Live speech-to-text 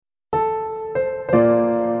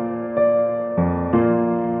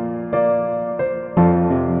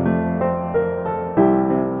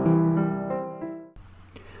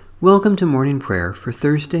Welcome to morning prayer for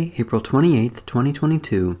Thursday, April 28th,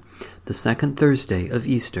 2022, the second Thursday of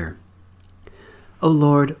Easter. O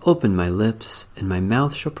Lord, open my lips, and my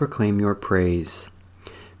mouth shall proclaim your praise.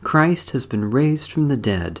 Christ has been raised from the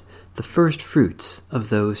dead, the first fruits of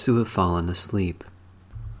those who have fallen asleep.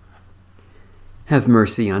 Have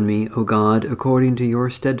mercy on me, O God, according to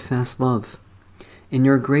your steadfast love. In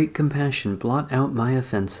your great compassion blot out my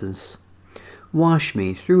offenses. Wash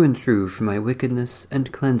me through and through from my wickedness,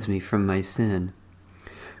 and cleanse me from my sin.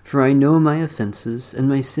 For I know my offenses, and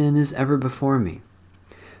my sin is ever before me.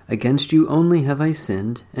 Against you only have I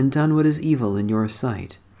sinned, and done what is evil in your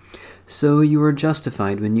sight. So you are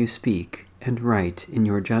justified when you speak, and right in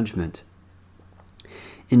your judgment.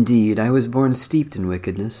 Indeed, I was born steeped in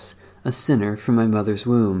wickedness, a sinner from my mother's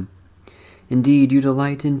womb. Indeed, you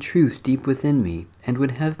delight in truth deep within me, and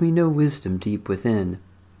would have me know wisdom deep within.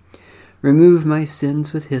 Remove my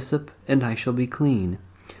sins with hyssop, and I shall be clean.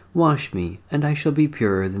 Wash me, and I shall be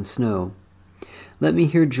purer than snow. Let me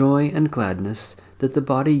hear joy and gladness, that the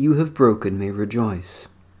body you have broken may rejoice.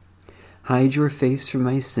 Hide your face from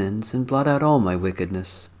my sins, and blot out all my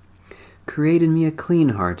wickedness. Create in me a clean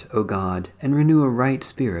heart, O God, and renew a right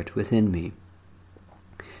spirit within me.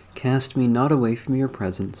 Cast me not away from your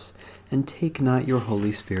presence, and take not your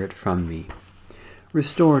Holy Spirit from me.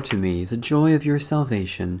 Restore to me the joy of your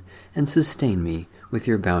salvation, and sustain me with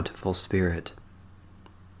your bountiful Spirit.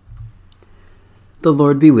 The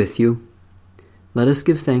Lord be with you. Let us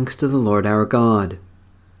give thanks to the Lord our God.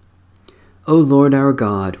 O Lord our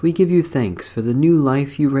God, we give you thanks for the new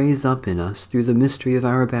life you raise up in us through the mystery of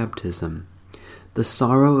our baptism, the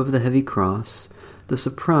sorrow of the heavy cross, the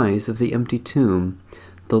surprise of the empty tomb,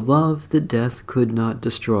 the love that death could not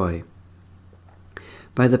destroy.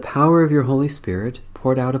 By the power of your Holy Spirit,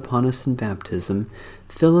 poured out upon us in baptism,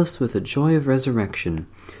 fill us with the joy of resurrection,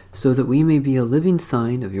 so that we may be a living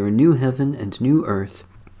sign of your new heaven and new earth,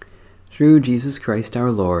 through Jesus Christ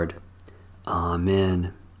our Lord.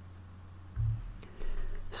 Amen.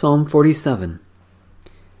 Psalm 47.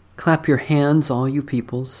 Clap your hands, all you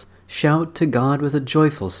peoples, shout to God with a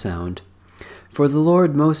joyful sound. For the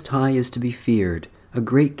Lord Most High is to be feared, a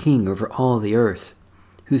great King over all the earth,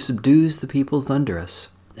 who subdues the peoples under us,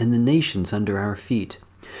 and the nations under our feet,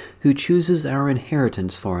 who chooses our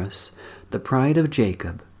inheritance for us, the pride of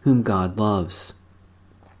Jacob, whom God loves.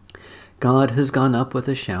 God has gone up with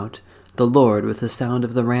a shout, the Lord with the sound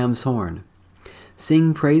of the ram's horn.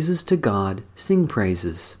 Sing praises to God, sing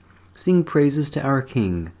praises. Sing praises to our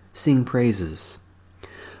King, sing praises.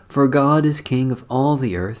 For God is King of all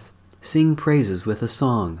the earth, sing praises with a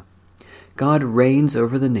song. God reigns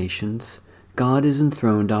over the nations, God is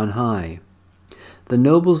enthroned on high. The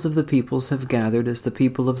nobles of the peoples have gathered as the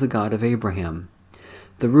people of the God of Abraham.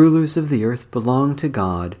 The rulers of the earth belong to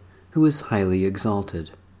God, who is highly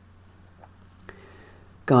exalted.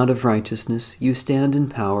 God of righteousness, you stand in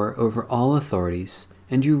power over all authorities,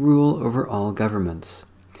 and you rule over all governments.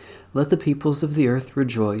 Let the peoples of the earth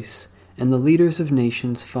rejoice, and the leaders of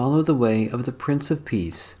nations follow the way of the Prince of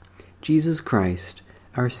Peace, Jesus Christ,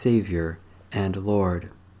 our Savior and Lord.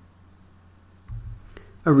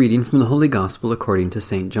 A reading from the Holy Gospel according to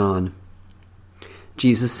St. John.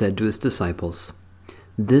 Jesus said to his disciples,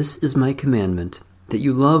 "This is my commandment, that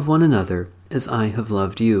you love one another as I have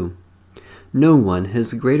loved you. No one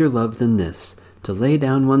has greater love than this, to lay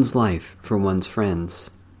down one's life for one's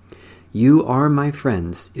friends. You are my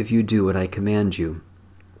friends if you do what I command you.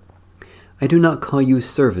 I do not call you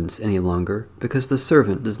servants any longer, because the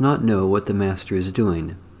servant does not know what the master is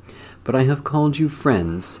doing. But I have called you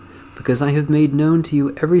friends, because I have made known to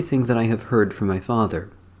you everything that I have heard from my Father.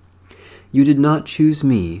 You did not choose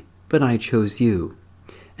me, but I chose you,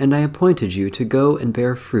 and I appointed you to go and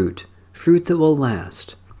bear fruit, fruit that will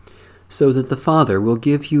last, so that the Father will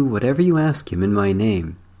give you whatever you ask him in my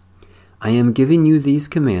name. I am giving you these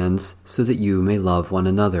commands so that you may love one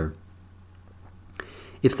another.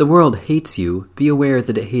 If the world hates you, be aware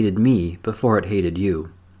that it hated me before it hated you.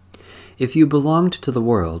 If you belonged to the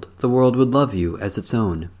world would love you as its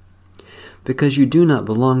own. Because you do not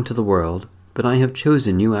belong to the world, but I have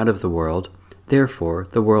chosen you out of the world, therefore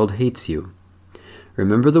the world hates you.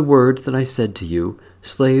 Remember the word that I said to you,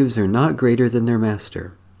 slaves are not greater than their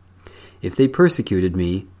master. If they persecuted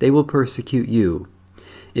me, they will persecute you.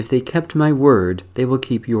 If they kept my word, they will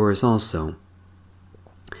keep yours also.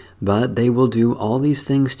 But they will do all these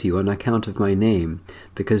things to you on account of my name,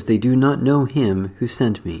 because they do not know him who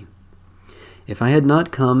sent me. If I had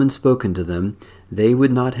not come and spoken to them, they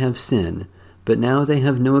would not have sin, but now they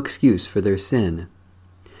have no excuse for their sin.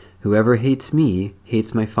 Whoever hates me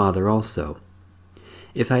hates my Father also.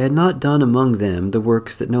 If I had not done among them the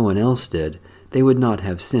works that no one else did, they would not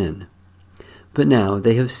have sin. But now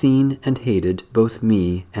they have seen and hated both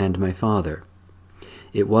me and my Father.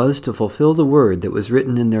 It was to fulfill the word that was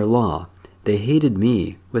written in their law, they hated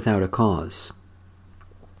me without a cause.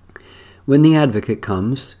 When the Advocate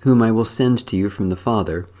comes, whom I will send to you from the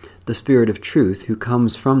Father, the Spirit of truth who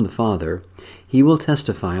comes from the Father, he will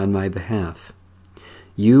testify on my behalf.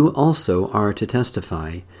 You also are to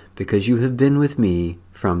testify, because you have been with me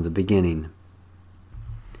from the beginning.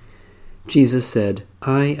 Jesus said,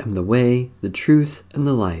 I am the way, the truth, and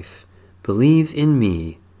the life. Believe in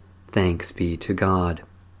me. Thanks be to God.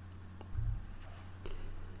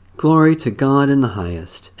 Glory to God in the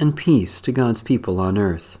highest, and peace to God's people on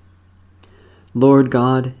earth. Lord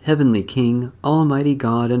God, heavenly King, almighty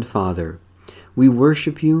God and Father, we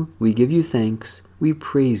worship you, we give you thanks, we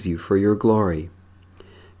praise you for your glory.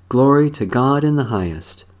 Glory to God in the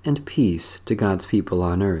highest, and peace to God's people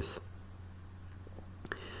on earth.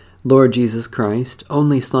 Lord Jesus Christ,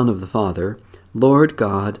 only Son of the Father, Lord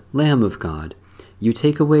God, Lamb of God, you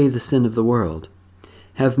take away the sin of the world.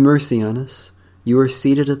 Have mercy on us. You are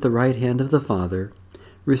seated at the right hand of the Father.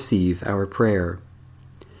 Receive our prayer.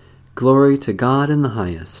 Glory to God in the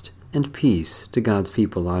highest, and peace to God's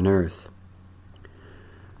people on earth.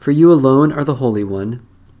 For you alone are the Holy One,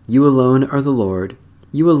 you alone are the Lord,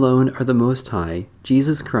 you alone are the Most High,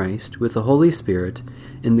 Jesus Christ, with the Holy Spirit,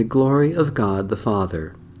 in the glory of God the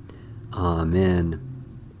Father. Amen.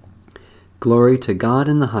 Glory to God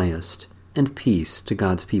in the highest, and peace to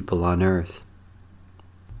God's people on earth.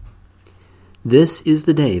 This is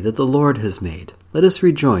the day that the Lord has made. Let us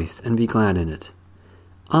rejoice and be glad in it.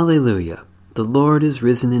 Alleluia! The Lord is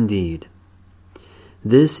risen indeed.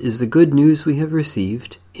 This is the good news we have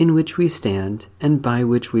received, in which we stand, and by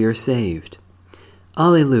which we are saved.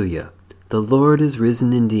 Alleluia! The Lord is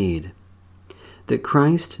risen indeed. That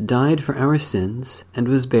Christ died for our sins, and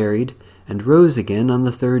was buried, and rose again on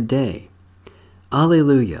the third day.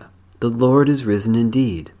 Alleluia! The Lord is risen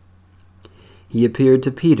indeed. He appeared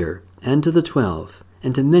to Peter, and to the 12,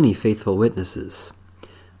 and to many faithful witnesses.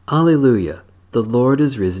 Alleluia! The Lord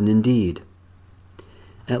is risen indeed.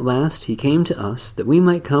 At last he came to us, that we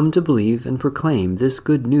might come to believe and proclaim this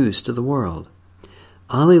good news to the world.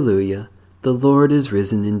 Alleluia! The Lord is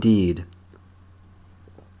risen indeed.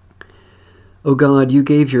 O God, you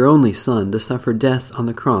gave your only Son to suffer death on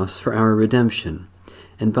the cross for our redemption,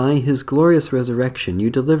 and by his glorious resurrection you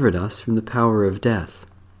delivered us from the power of death.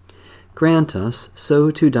 Grant us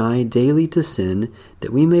so to die daily to sin,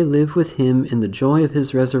 that we may live with him in the joy of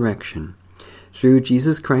his resurrection. Through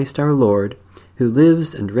Jesus Christ our Lord, who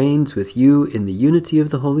lives and reigns with you in the unity of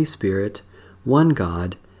the Holy Spirit, one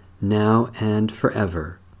God, now and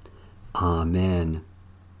forever. Amen.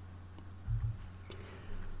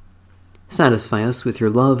 Satisfy us with your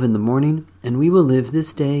love in the morning, and we will live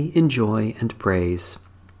this day in joy and praise.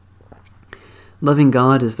 Loving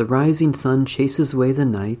God, as the rising sun chases away the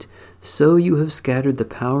night, so you have scattered the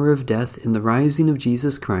power of death in the rising of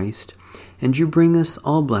Jesus Christ, and you bring us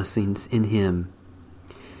all blessings in him.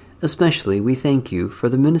 Especially we thank you for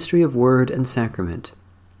the ministry of word and sacrament,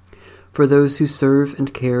 for those who serve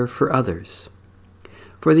and care for others,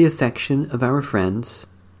 for the affection of our friends,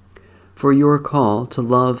 for your call to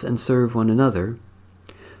love and serve one another,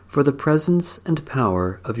 for the presence and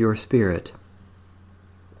power of your Spirit.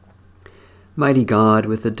 Mighty God,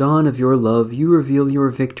 with the dawn of your love you reveal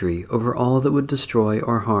your victory over all that would destroy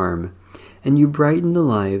or harm, and you brighten the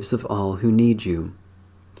lives of all who need you.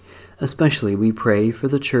 Especially we pray for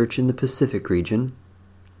the Church in the Pacific region,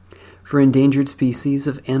 for endangered species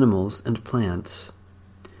of animals and plants,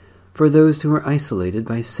 for those who are isolated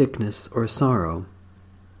by sickness or sorrow,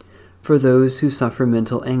 for those who suffer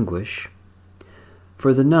mental anguish,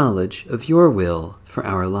 for the knowledge of your will for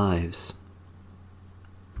our lives.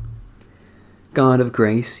 God of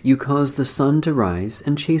grace, you cause the sun to rise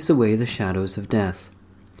and chase away the shadows of death.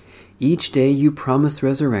 Each day you promise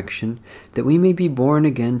resurrection, that we may be born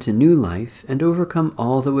again to new life and overcome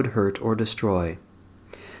all that would hurt or destroy.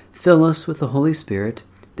 Fill us with the Holy Spirit,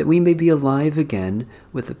 that we may be alive again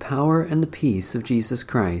with the power and the peace of Jesus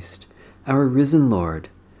Christ, our risen Lord.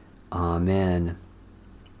 Amen.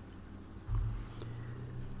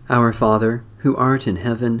 Our Father, who art in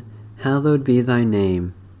heaven, hallowed be thy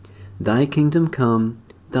name. Thy kingdom come,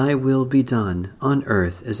 thy will be done, on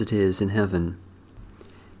earth as it is in heaven.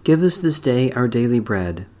 Give us this day our daily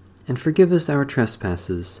bread, and forgive us our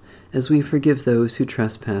trespasses, as we forgive those who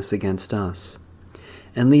trespass against us.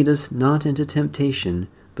 And lead us not into temptation,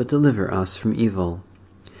 but deliver us from evil.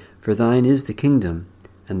 For thine is the kingdom,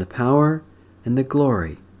 and the power, and the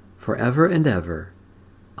glory, forever and ever.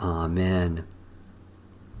 Amen.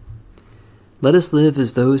 Let us live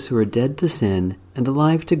as those who are dead to sin and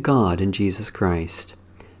alive to God in Jesus Christ.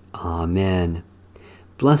 Amen.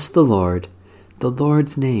 Bless the Lord. The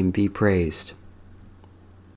Lord's name be praised.